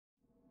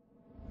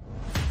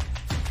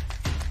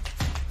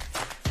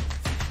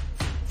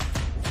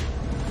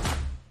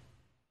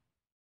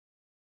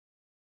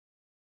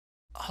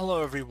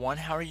Hello everyone,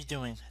 how are you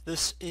doing?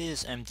 This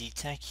is MD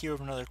Tech here with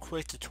another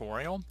quick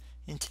tutorial.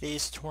 In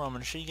today's tutorial I'm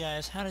going to show you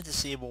guys how to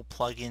disable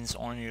plugins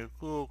on your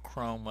Google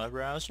Chrome web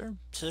browser.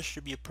 So this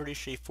should be a pretty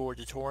straightforward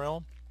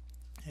tutorial,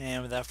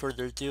 and without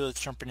further ado, let's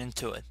jump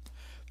into it.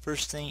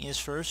 First thing is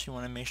first, you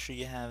want to make sure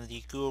you have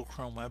the Google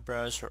Chrome web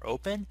browser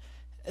open,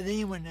 and then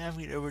you want to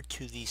navigate over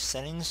to the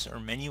settings or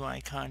menu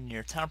icon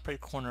near top right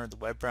corner of the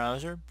web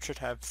browser. It should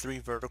have three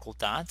vertical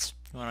dots.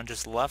 You want to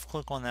just left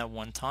click on that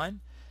one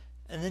time,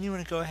 and then you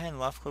want to go ahead and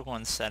left click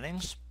on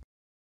settings.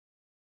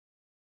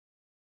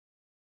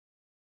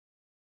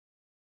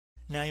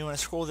 Now you want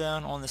to scroll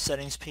down on the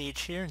settings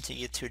page here until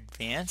you get to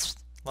advanced.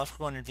 Left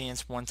click on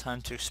advanced one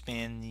time to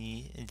expand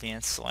the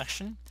advanced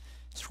selection.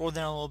 Scroll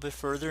down a little bit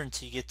further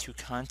until you get to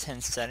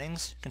content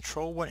settings.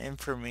 Control what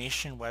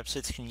information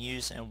websites can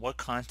use and what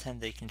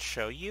content they can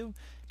show you.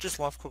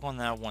 Just left click on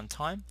that one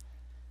time.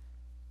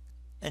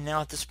 And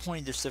now at this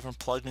point there's different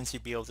plugins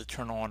you'd be able to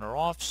turn on or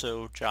off,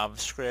 so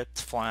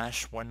JavaScript,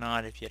 Flash,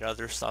 whatnot, if you had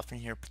other stuff in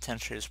here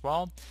potentially as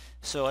well.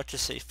 So let's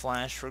just say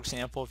Flash, for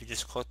example. If you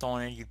just clicked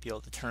on it, you'd be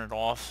able to turn it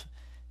off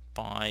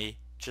by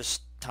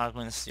just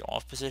toggling this to the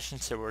off position.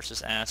 So where it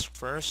says ask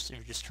first, if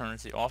you just turn it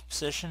to the off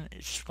position,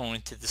 it's just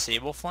going to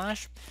disable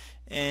Flash,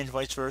 and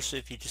vice versa.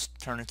 If you just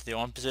turn it to the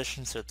on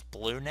position, so it's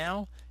blue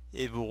now,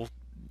 it will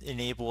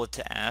enable it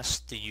to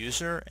ask the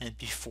user and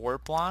before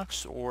it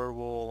blocks, or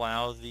will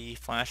allow the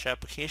Flash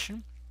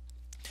application.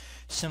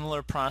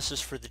 Similar process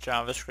for the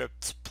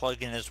JavaScript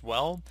plugin as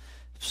well.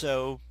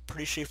 So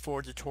pretty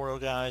straightforward tutorial,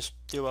 guys.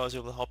 Do I was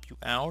able to help you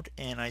out,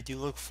 and I do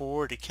look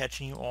forward to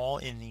catching you all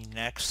in the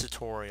next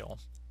tutorial.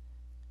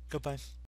 Goodbye.